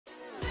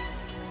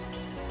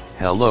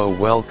Hello,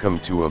 welcome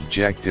to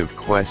Objective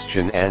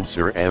Question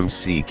Answer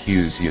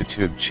MCQs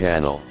YouTube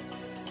channel.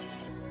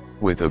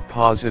 With a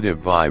positive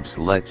vibes,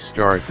 let's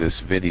start this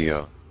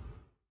video.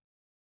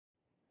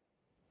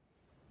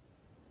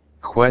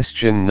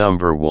 Question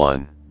number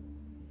 1.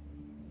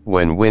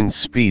 When wind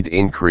speed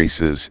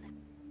increases,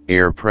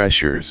 air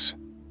pressures.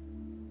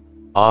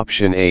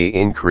 Option A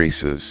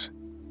increases.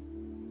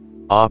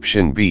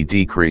 Option B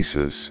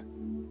decreases.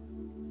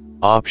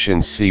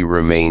 Option C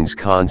remains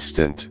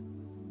constant.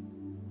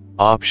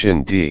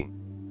 Option D.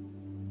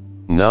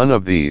 None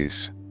of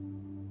these.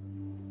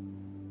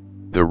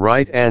 The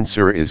right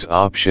answer is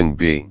option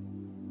B.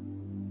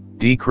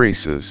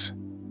 Decreases.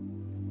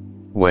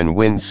 When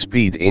wind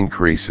speed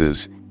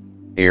increases,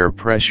 air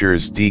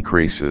pressures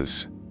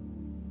decreases.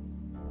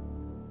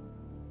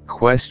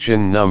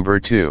 Question number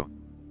 2.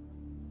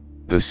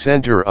 The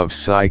center of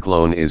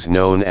cyclone is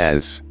known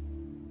as.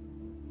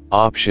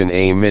 Option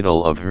A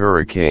middle of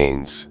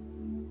hurricanes.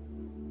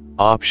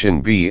 Option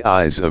B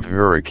eyes of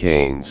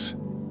hurricanes.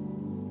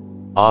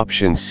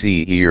 Option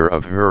C ear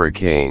of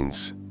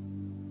hurricanes.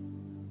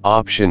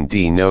 Option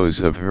D nose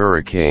of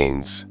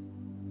hurricanes.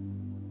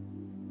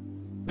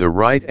 The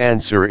right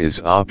answer is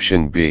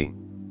option B.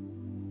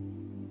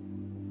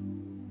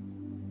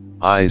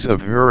 Eyes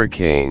of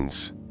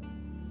hurricanes.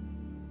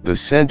 The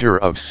center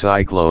of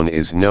cyclone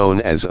is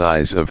known as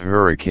eyes of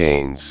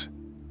hurricanes.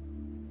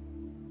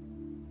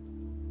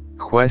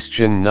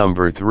 Question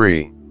number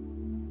 3.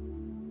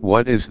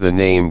 What is the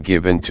name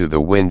given to the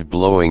wind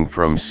blowing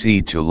from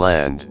sea to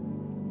land?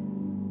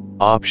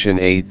 Option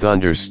A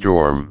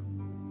thunderstorm.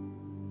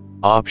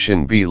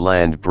 Option B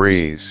land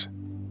breeze.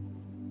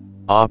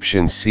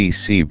 Option C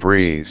sea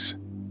breeze.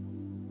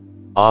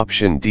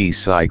 Option D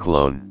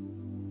cyclone.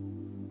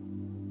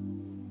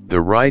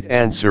 The right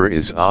answer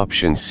is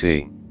option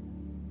C.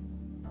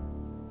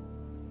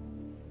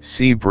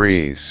 Sea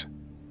breeze.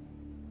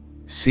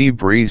 Sea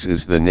breeze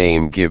is the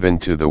name given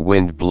to the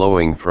wind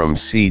blowing from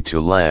sea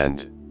to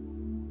land.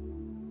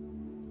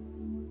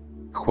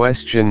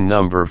 Question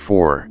number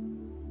 4.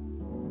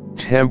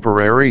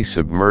 Temporary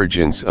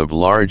submergence of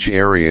large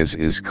areas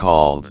is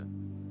called.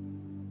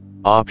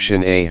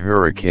 Option A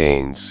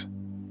hurricanes.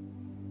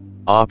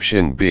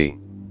 Option B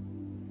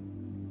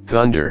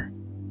thunder.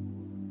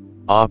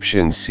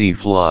 Option C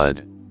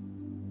flood.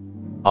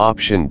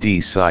 Option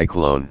D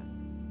cyclone.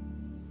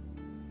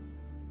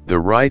 The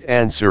right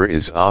answer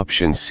is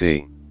option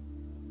C.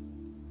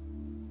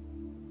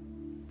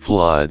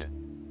 Flood.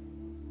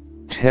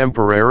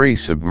 Temporary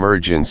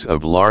submergence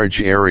of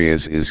large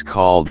areas is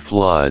called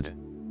flood.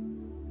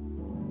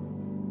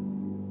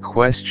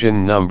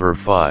 Question number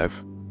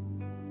 5.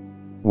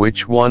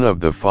 Which one of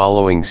the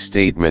following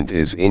statement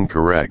is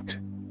incorrect?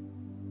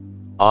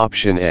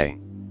 Option A.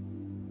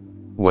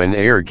 When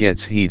air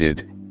gets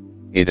heated,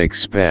 it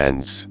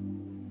expands.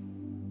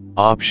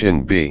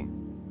 Option B.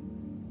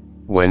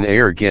 When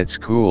air gets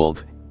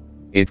cooled,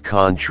 it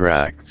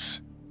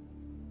contracts.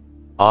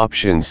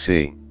 Option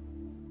C.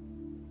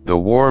 The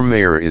warm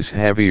air is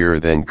heavier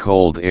than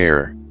cold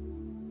air.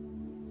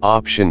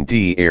 Option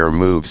D. Air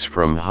moves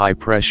from high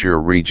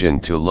pressure region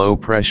to low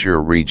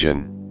pressure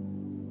region.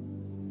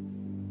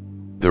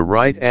 The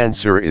right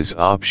answer is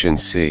option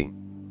C.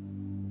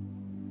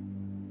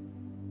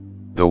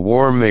 The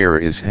warm air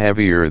is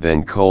heavier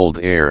than cold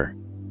air.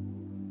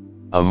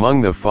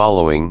 Among the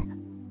following,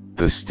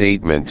 the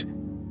statement,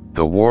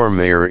 "the warm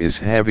air is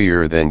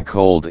heavier than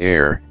cold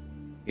air,"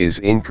 is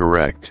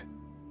incorrect.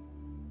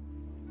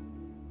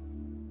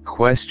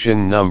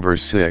 Question number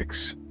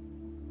 6.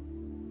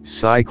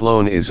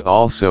 Cyclone is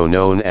also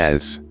known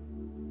as.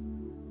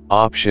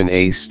 Option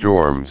A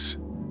storms.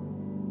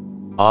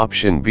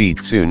 Option B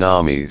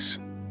tsunamis.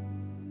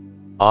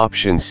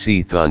 Option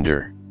C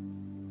thunder.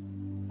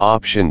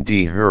 Option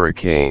D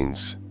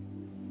hurricanes.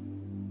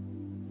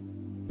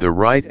 The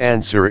right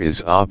answer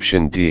is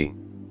option D.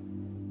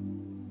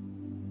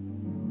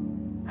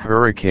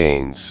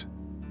 Hurricanes.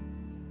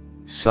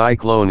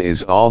 Cyclone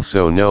is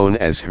also known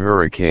as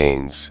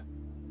hurricanes.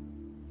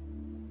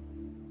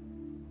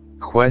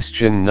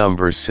 Question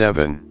number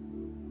 7.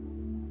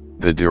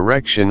 The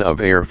direction of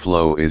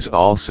airflow is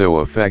also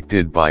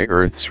affected by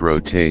Earth's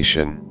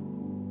rotation.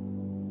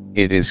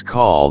 It is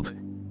called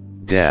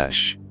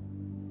dash.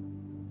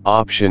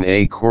 Option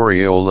A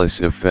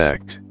Coriolis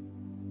effect.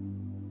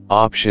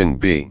 Option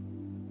B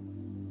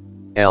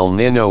El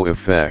Niño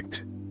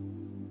effect.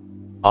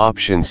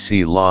 Option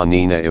C La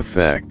Nina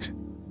effect.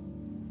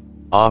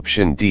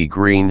 Option D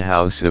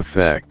greenhouse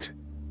effect.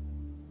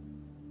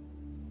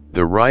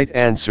 The right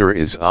answer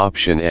is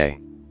option A.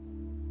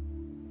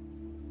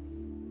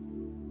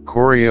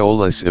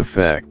 Coriolis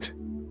effect.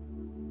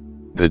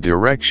 The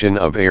direction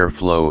of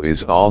airflow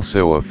is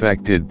also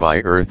affected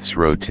by Earth's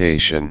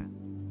rotation.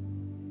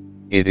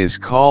 It is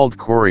called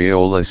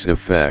Coriolis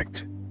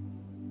effect.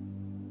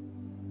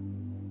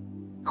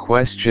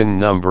 Question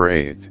number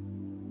 8.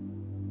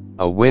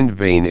 A wind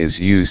vane is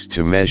used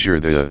to measure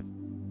the.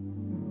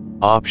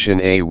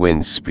 Option A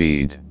wind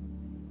speed.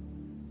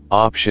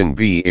 Option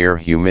B air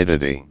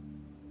humidity.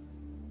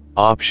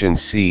 Option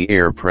C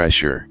air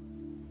pressure.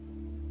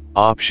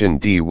 Option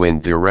D,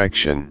 wind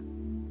direction.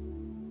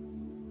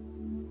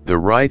 The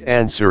right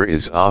answer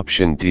is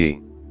option D.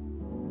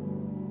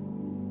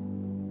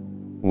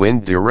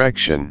 Wind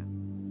direction.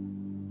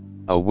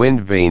 A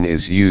wind vane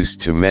is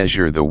used to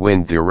measure the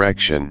wind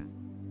direction.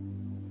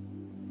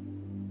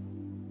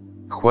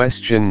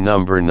 Question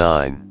number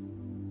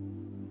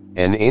 9.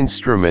 An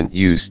instrument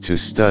used to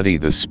study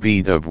the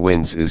speed of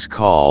winds is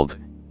called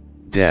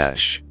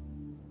dash.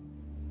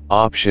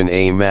 Option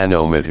A,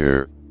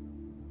 manometer.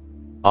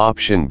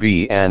 Option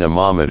B,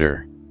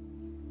 anemometer.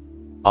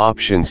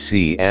 Option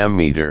C,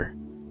 ammeter.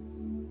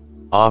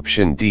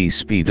 Option D,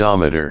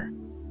 speedometer.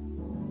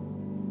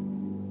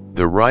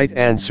 The right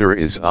answer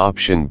is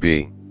option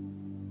B.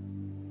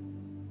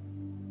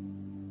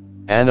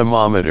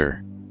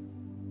 Anemometer.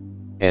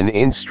 An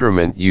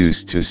instrument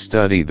used to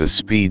study the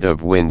speed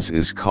of winds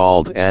is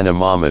called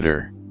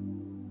anemometer.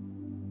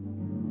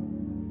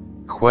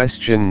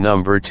 Question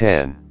number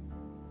 10.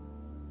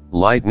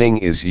 Lightning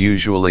is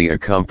usually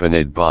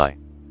accompanied by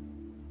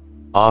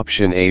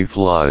Option A,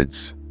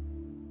 floods.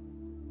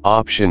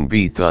 Option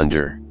B,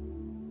 thunder.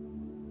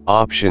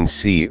 Option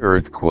C,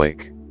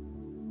 earthquake.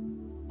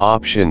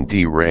 Option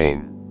D,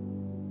 rain.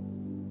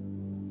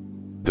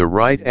 The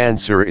right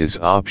answer is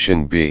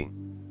option B.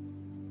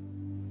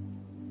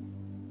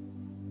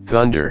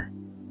 Thunder.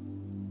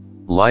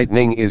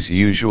 Lightning is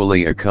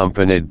usually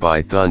accompanied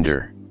by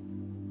thunder.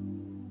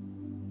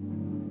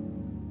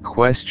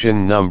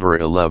 Question number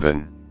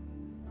 11.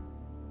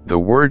 The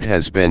word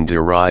has been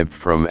derived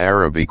from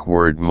Arabic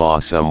word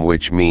mawsam,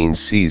 which means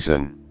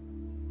season.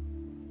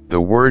 The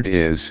word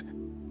is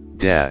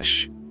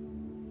dash.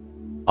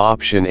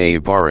 Option A,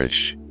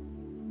 barish.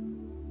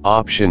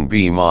 Option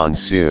B,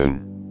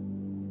 monsoon.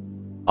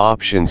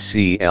 Option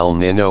C, El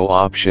Nino.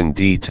 Option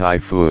D,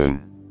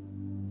 typhoon.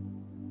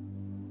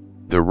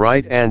 The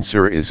right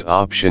answer is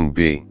option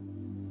B.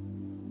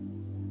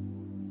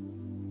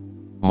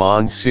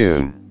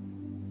 Monsoon.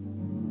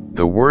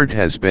 The word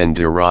has been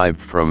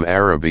derived from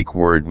Arabic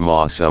word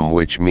mawsam,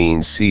 which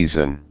means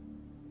season.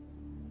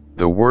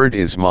 The word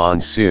is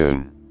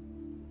monsoon.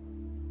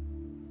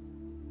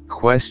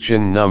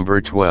 Question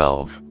number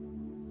 12.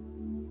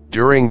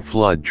 During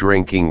flood,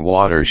 drinking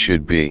water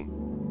should be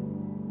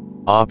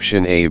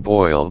Option A,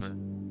 boiled.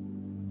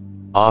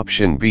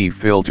 Option B,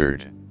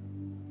 filtered.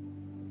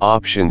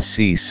 Option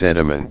C,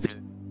 sediment.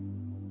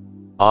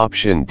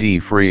 Option D,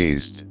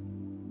 freezed.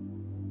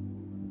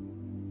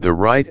 The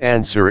right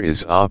answer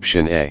is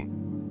option A.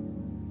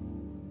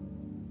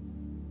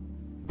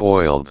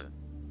 Boiled.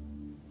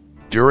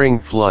 During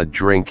flood,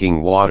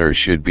 drinking water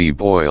should be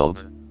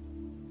boiled.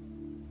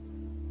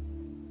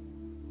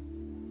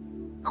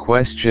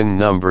 Question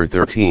number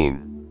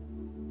 13.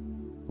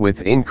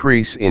 With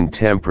increase in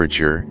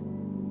temperature,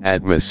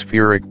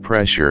 atmospheric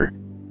pressure,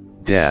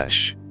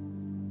 dash.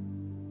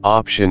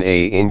 Option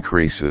A,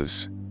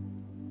 increases.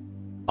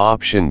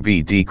 Option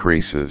B,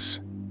 decreases.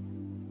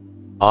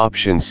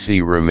 Option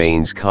C,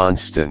 remains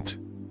constant.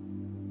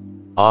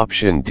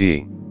 Option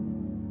D,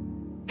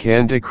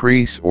 can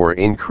decrease or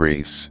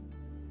increase.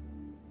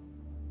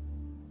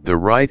 The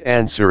right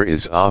answer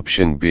is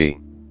option B.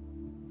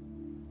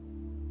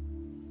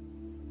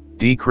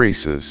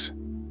 Decreases.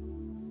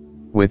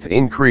 With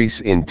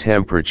increase in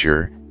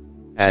temperature,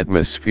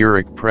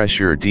 atmospheric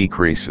pressure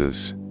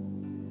decreases.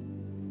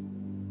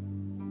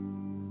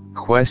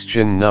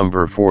 Question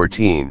number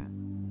 14.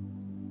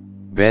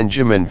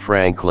 Benjamin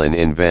Franklin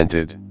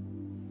invented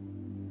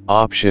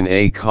Option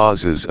A,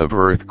 causes of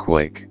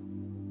earthquake.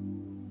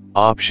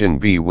 Option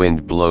B,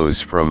 wind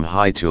blows from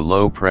high to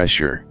low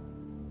pressure.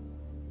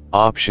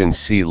 Option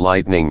C,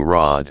 lightning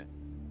rod.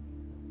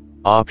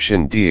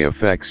 Option D,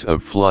 effects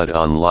of flood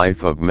on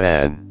life of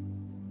man.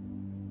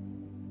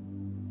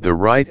 The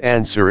right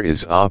answer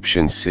is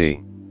option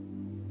C.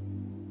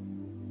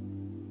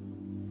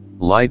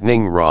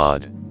 Lightning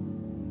rod.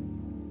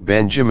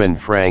 Benjamin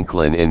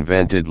Franklin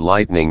invented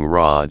lightning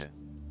rod.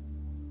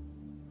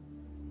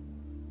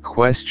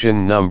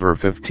 Question number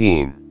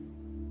 15.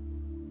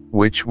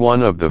 Which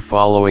one of the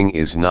following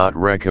is not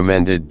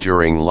recommended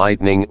during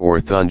lightning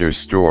or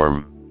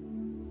thunderstorm?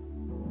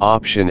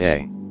 Option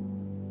A.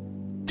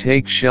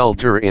 Take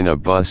shelter in a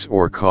bus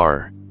or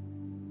car.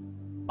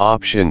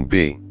 Option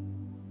B.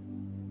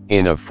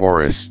 In a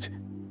forest,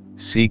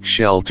 seek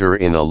shelter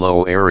in a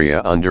low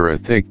area under a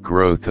thick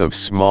growth of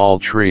small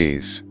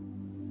trees.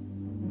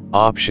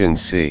 Option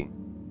C.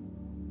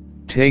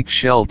 Take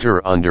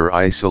shelter under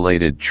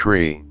isolated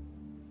tree.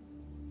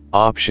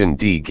 Option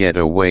D. Get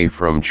away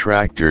from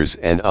tractors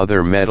and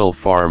other metal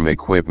farm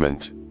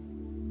equipment.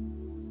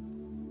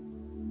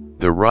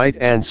 The right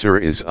answer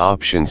is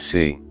option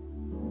C.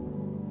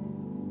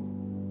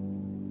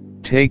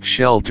 Take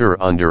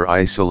shelter under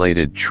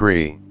isolated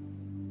tree.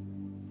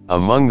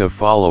 Among the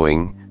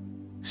following,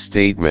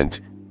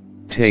 statement,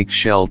 take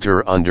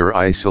shelter under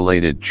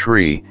isolated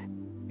tree,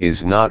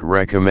 is not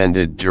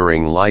recommended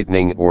during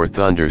lightning or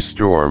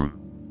thunderstorm.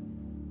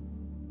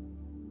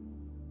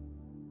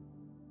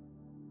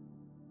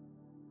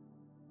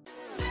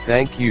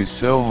 Thank you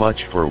so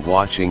much for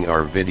watching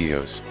our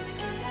videos.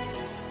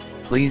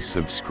 Please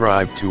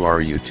subscribe to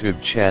our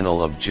YouTube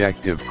channel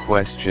Objective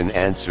Question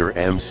Answer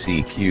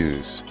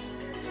MCQs.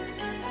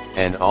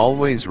 And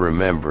always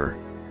remember,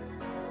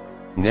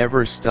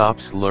 never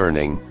stops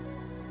learning,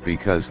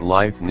 because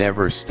life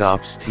never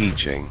stops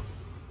teaching.